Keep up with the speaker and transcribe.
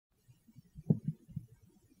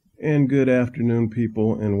And good afternoon,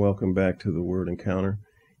 people, and welcome back to the Word Encounter.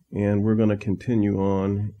 And we're going to continue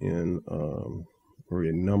on we're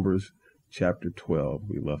in Numbers chapter 12.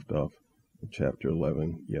 We left off chapter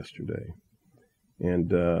 11 yesterday.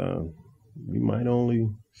 And we might only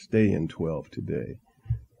stay in 12 today.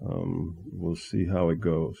 We'll see how it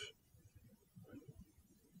goes.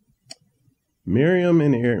 Miriam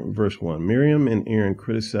and Aaron, verse 1, Miriam and Aaron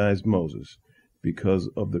criticized Moses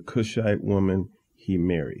because of the Cushite woman he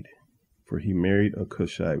married, for he married a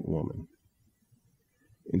Cushite woman.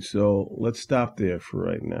 And so let's stop there for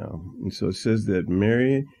right now. And so it says that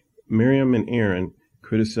Miriam and Aaron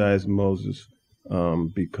criticized Moses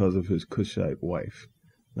because of his Cushite wife.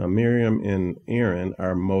 Now, Miriam and Aaron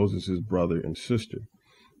are Moses' brother and sister.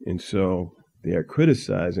 And so they are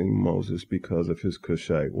criticizing Moses because of his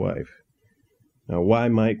Cushite wife. Now, why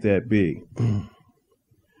might that be?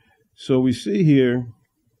 So we see here,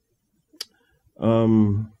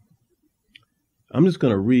 I'm just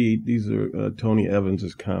going to read, these are Tony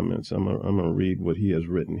Evans's comments. I'm going to read what he has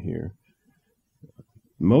written here.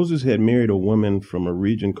 Moses had married a woman from a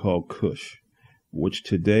region called Cush, which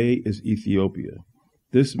today is Ethiopia.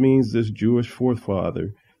 This means this Jewish forefather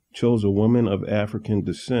chose a woman of African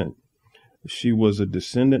descent. She was a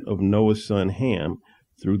descendant of Noah's son Ham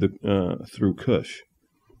through Cush.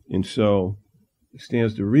 And so it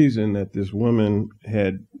stands to reason that this woman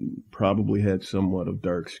probably had somewhat of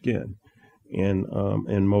dark skin.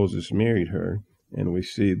 And Moses married her, and we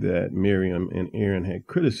see that Miriam and Aaron had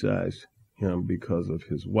criticized him because of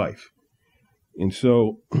his wife. And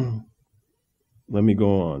so, let me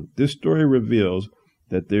go on. This story reveals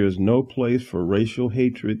that there is no place for racial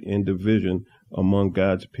hatred and division among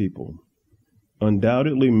God's people.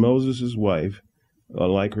 Undoubtedly, Moses' wife,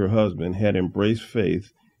 like her husband, had embraced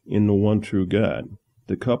faith in the one true God.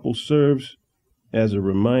 The couple serves as a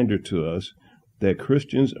reminder to us that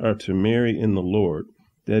Christians are to marry in the Lord.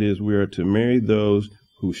 That is, we are to marry those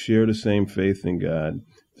who share the same faith in God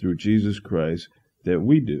through Jesus Christ that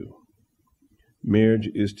we do. Marriage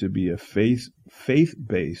is to be a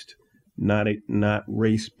faith-based, not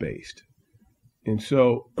race-based. And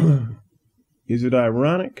so, is it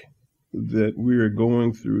ironic that we are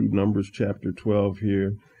going through Numbers chapter 12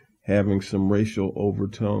 here, having some racial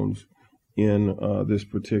overtones in this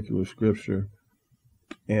particular scripture,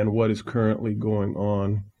 and what is currently going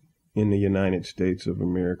on in the United States of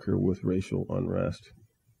America with racial unrest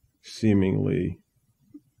seemingly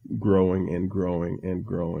growing and growing and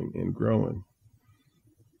growing and growing?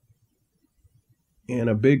 And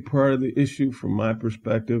a big part of the issue from my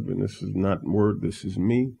perspective, and this is not word, this is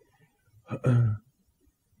me,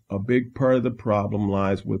 a big part of the problem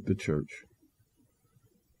lies with the church.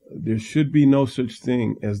 There should be no such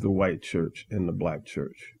thing as the white church and the black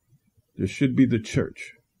church. There should be the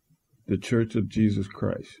church of Jesus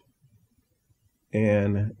Christ.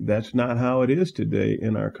 And that's not how it is today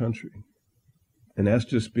in our country. And that's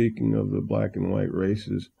just speaking of the black and white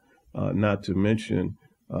races, not to mention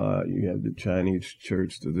you have the Chinese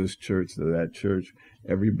church to this church to that church.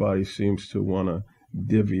 Everybody seems to want to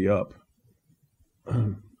divvy up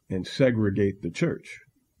and segregate the church.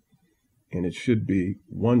 And it should be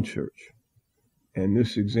one church. And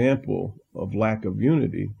this example of lack of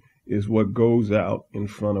unity is what goes out in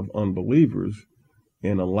front of unbelievers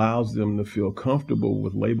and allows them to feel comfortable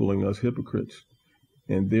with labeling us hypocrites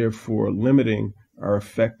and therefore limiting our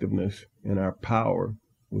effectiveness and our power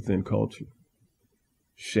within culture.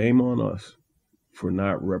 Shame on us for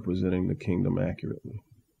not representing the kingdom accurately.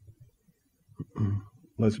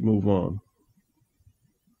 Let's move on.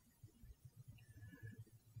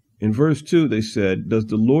 In verse 2, they said, "Does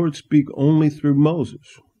the Lord speak only through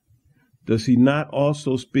Moses? Does he not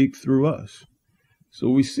also speak through us?"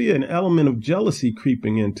 So we see an element of jealousy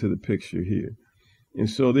creeping into the picture here. And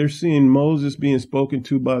so they're seeing Moses being spoken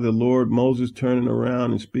to by the Lord, Moses turning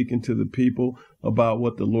around and speaking to the people about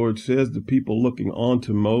what the Lord says, the people looking on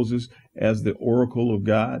to Moses as the oracle of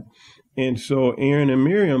God. And so Aaron and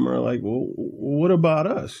Miriam are like, well, what about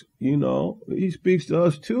us? You know, he speaks to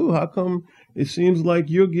us too. How come it seems like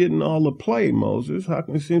you're getting all the play, Moses? How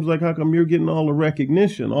come you're getting all the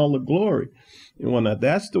recognition, all the glory? And whatnot.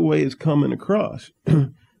 That's the way it's coming across.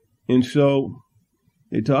 And so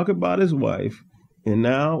they talk about his wife. And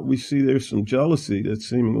now we see there's some jealousy that's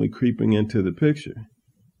seemingly creeping into the picture.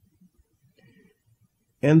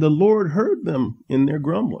 And the Lord heard them in their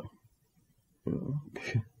grumbling.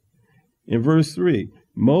 In verse 3,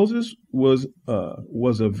 Moses was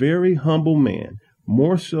a very humble man,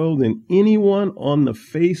 more so than anyone on the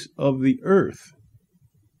face of the earth.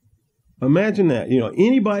 Imagine that,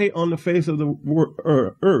 anybody on the face of the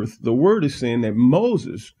earth, the word is saying that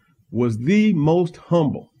Moses was the most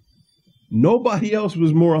humble. Nobody else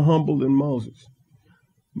was more humble than Moses.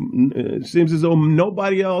 It seems as though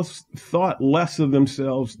nobody else thought less of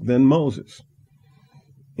themselves than Moses.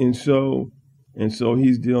 And so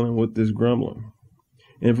he's dealing with this grumbling.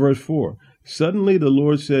 In verse 4, suddenly the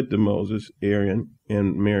Lord said to Moses, Aaron,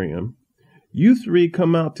 and Miriam, you three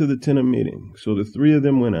come out to the tent of meeting. So the three of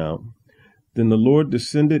them went out. Then the Lord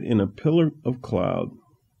descended in a pillar of cloud,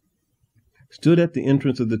 stood at the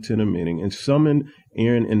entrance of the tent of meeting, and summoned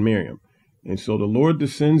Aaron and Miriam. And so the Lord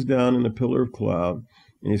descends down in a pillar of cloud,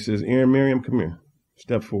 and he says, Aaron, Miriam, come here.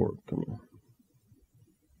 Step forward. Come here.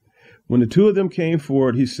 When the two of them came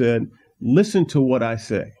forward, he said, listen to what I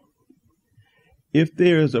say. If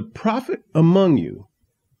there is a prophet among you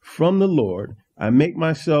from the Lord, I make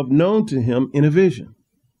myself known to him in a vision.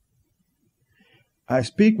 I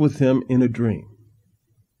speak with him in a dream.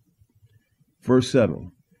 Verse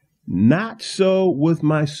 7, not so with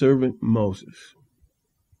my servant Moses.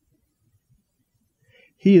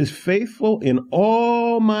 He is faithful in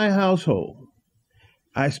all my household.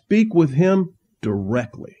 I speak with him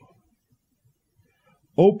directly,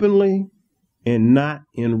 openly, and not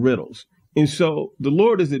in riddles. And so the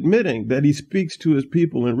Lord is admitting that he speaks to his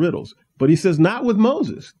people in riddles. But he says, not with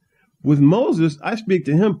Moses. With Moses, I speak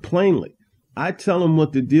to him plainly. I tell him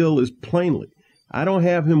what the deal is plainly. I don't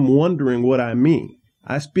have him wondering what I mean.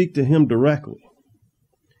 I speak to him directly.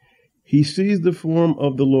 He sees the form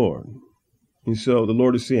of the Lord. And so the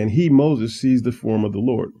Lord is saying, Moses, sees the form of the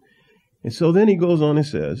Lord. And so then he goes on and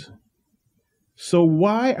says, so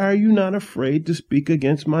why are you not afraid to speak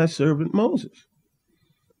against my servant Moses?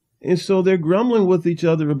 And so they're grumbling with each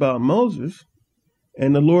other about Moses.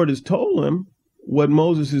 And the Lord has told him what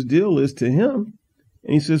Moses' deal is to him.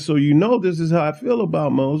 And he says, so this is how I feel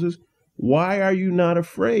about Moses. Why are you not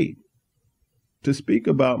afraid to speak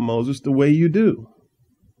about Moses the way you do?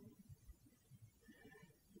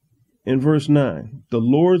 In verse 9, the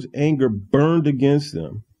Lord's anger burned against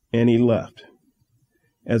them, and he left.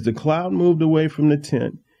 As the cloud moved away from the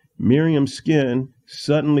tent, Miriam's skin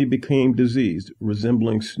suddenly became diseased,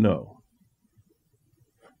 resembling snow.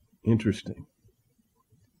 Interesting.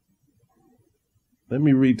 Let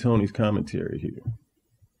me read Tony's commentary here.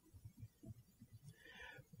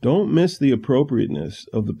 Don't miss the appropriateness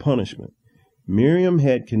of the punishment. Miriam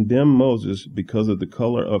had condemned Moses because of the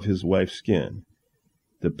color of his wife's skin.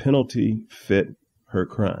 The penalty fit her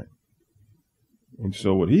crime. And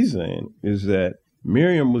so what he's saying is that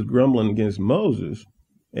Miriam was grumbling against Moses,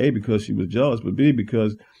 A, because she was jealous, but B,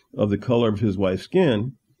 because of the color of his wife's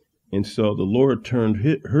skin. And so the Lord turned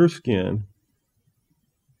her skin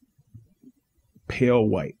pale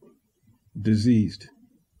white, diseased.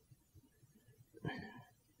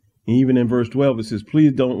 Even in verse 12, it says,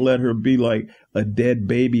 please don't let her be like a dead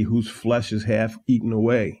baby whose flesh is half eaten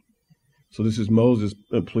away. So this is Moses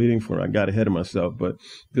pleading for her. I got ahead of myself, but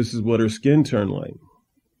this is what her skin turned like.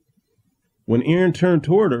 When Aaron turned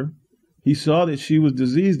toward her, he saw that she was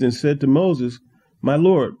diseased and said to Moses, my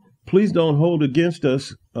Lord, please don't hold against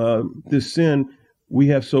us this sin we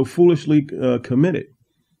have so foolishly committed.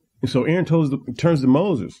 And so Aaron turns to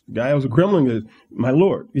Moses. The guy was grumbling, my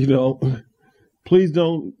Lord, please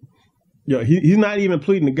don't. He's not even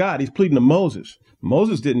pleading to God. He's pleading to Moses.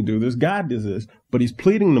 Moses didn't do this. God did this. But he's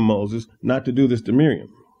pleading to Moses not to do this to Miriam.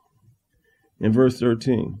 In verse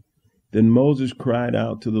 13, then Moses cried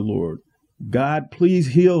out to the Lord, God, please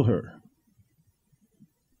heal her.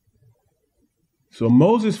 So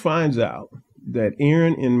Moses finds out that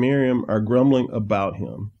Aaron and Miriam are grumbling about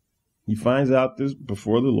him. He finds out this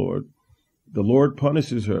before the Lord. The Lord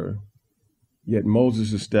punishes her, yet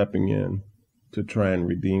Moses is stepping in to try and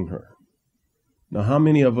redeem her. Now, how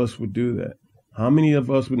many of us would do that? How many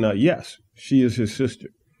of us would not? Yes, she is his sister,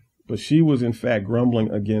 but she was in fact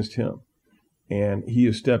grumbling against him, and he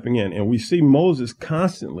is stepping in. And we see Moses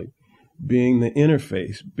constantly being the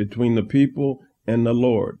interface between the people and the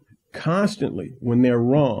Lord. Constantly, when they're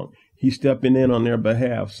wrong, he's stepping in on their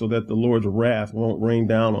behalf so that the Lord's wrath won't rain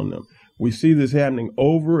down on them. We see this happening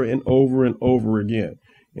over and over and over again.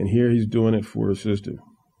 And here he's doing it for his sister.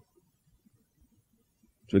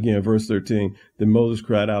 So again, verse 13, then Moses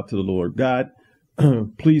cried out to the Lord, God,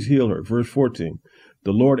 please heal her. Verse 14,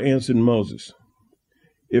 the Lord answered Moses,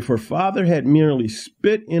 if her father had merely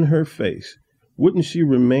spit in her face, wouldn't she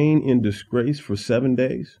remain in disgrace for 7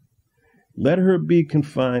 days? Let her be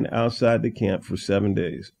confined outside the camp for 7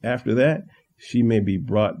 days. After that, she may be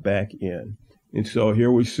brought back in. And so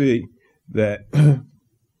here we see that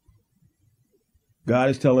God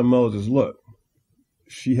is telling Moses, look,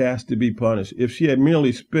 she has to be punished. If she had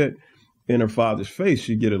merely spit in her father's face,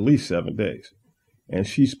 she'd get at least 7 days. And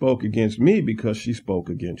she spoke against me because she spoke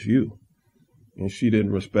against you. and she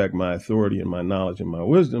didn't respect my authority and my knowledge and my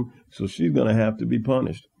wisdom, so she's going to have to be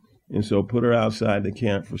punished. And so put her outside the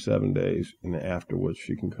camp for 7 days, and then afterwards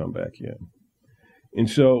she can come back in. And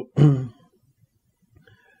so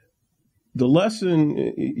the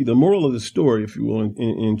lesson, the moral of the story, if you will,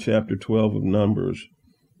 in chapter 12 of Numbers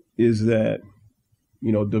is that,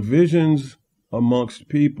 divisions amongst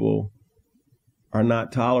people are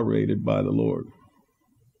not tolerated by the Lord.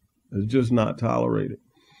 It's just not tolerated.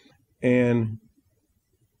 And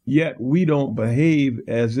yet we don't behave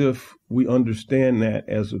as if we understand that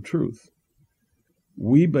as a truth.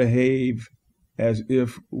 We behave as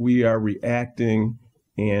if we are reacting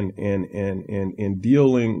and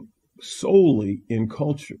dealing solely in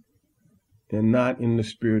culture and not in the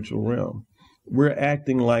spiritual realm. We're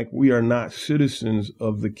acting like we are not citizens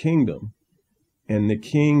of the kingdom, and the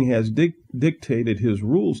king has dictated his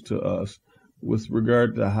rules to us with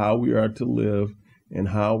regard to how we are to live and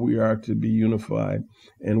how we are to be unified.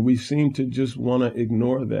 And we seem to just want to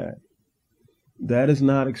ignore that. That is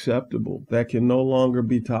not acceptable. That can no longer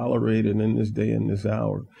be tolerated in this day and this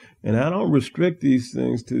hour. And I don't restrict these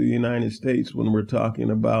things to the United States when we're talking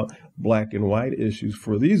about black and white issues,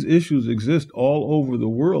 for these issues exist all over the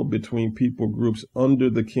world between people groups under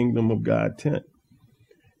the kingdom of God tent.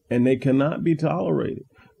 And they cannot be tolerated.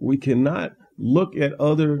 We cannot look at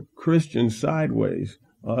other Christians sideways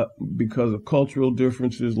because of cultural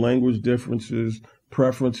differences, language differences,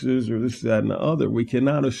 preferences, or this, that, and the other. We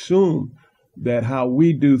cannot assume that how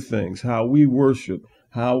we do things, how we worship,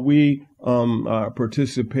 how we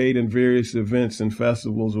participate in various events and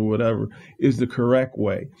festivals or whatever is the correct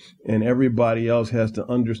way. And everybody else has to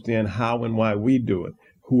understand how and why we do it,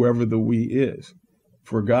 whoever the we is.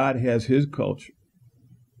 For God has his culture.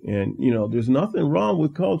 And, there's nothing wrong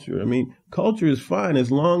with culture. I mean, culture is fine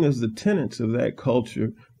as long as the tenets of that culture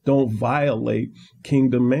don't violate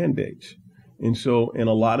kingdom mandates. And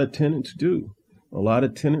a lot of tenets do. A lot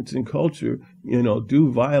of tenets in culture,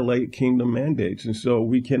 do violate kingdom mandates. And so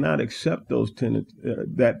we cannot accept those tenets,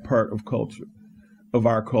 that part of culture, of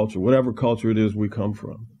our culture, whatever culture it is we come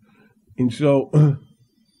from. And so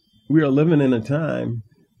we are living in a time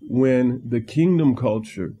when the kingdom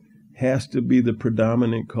culture has to be the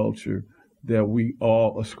predominant culture that we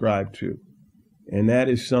all ascribe to. And that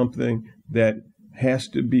is something that has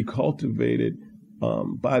to be cultivated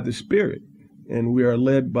by the Spirit. And we are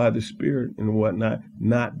led by the Spirit and whatnot,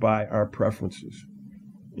 not by our preferences,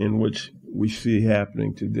 in which we see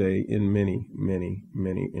happening today in many, many,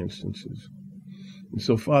 many instances. And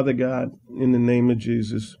so, Father God, in the name of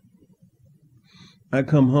Jesus, I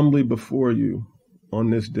come humbly before you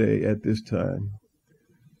on this day at this time.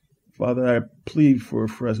 Father, I plead for a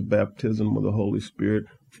fresh baptism of the Holy Spirit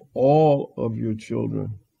for all of your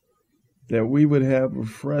children, that we would have a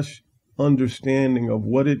fresh understanding of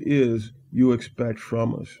what it is you expect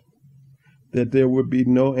from us, that there would be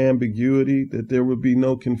no ambiguity, that there would be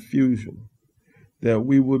no confusion, that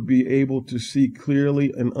we would be able to see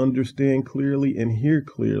clearly and understand clearly and hear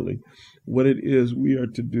clearly what it is we are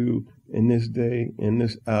to do in this day, in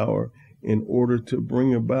this hour, in order to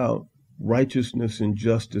bring about righteousness and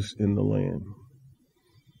justice in the land.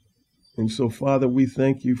 And so, Father, we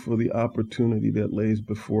thank you for the opportunity that lays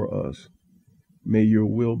before us. May your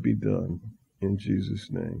will be done in Jesus'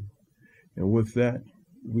 name. And with that,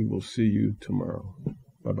 we will see you tomorrow.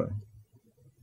 Bye-bye.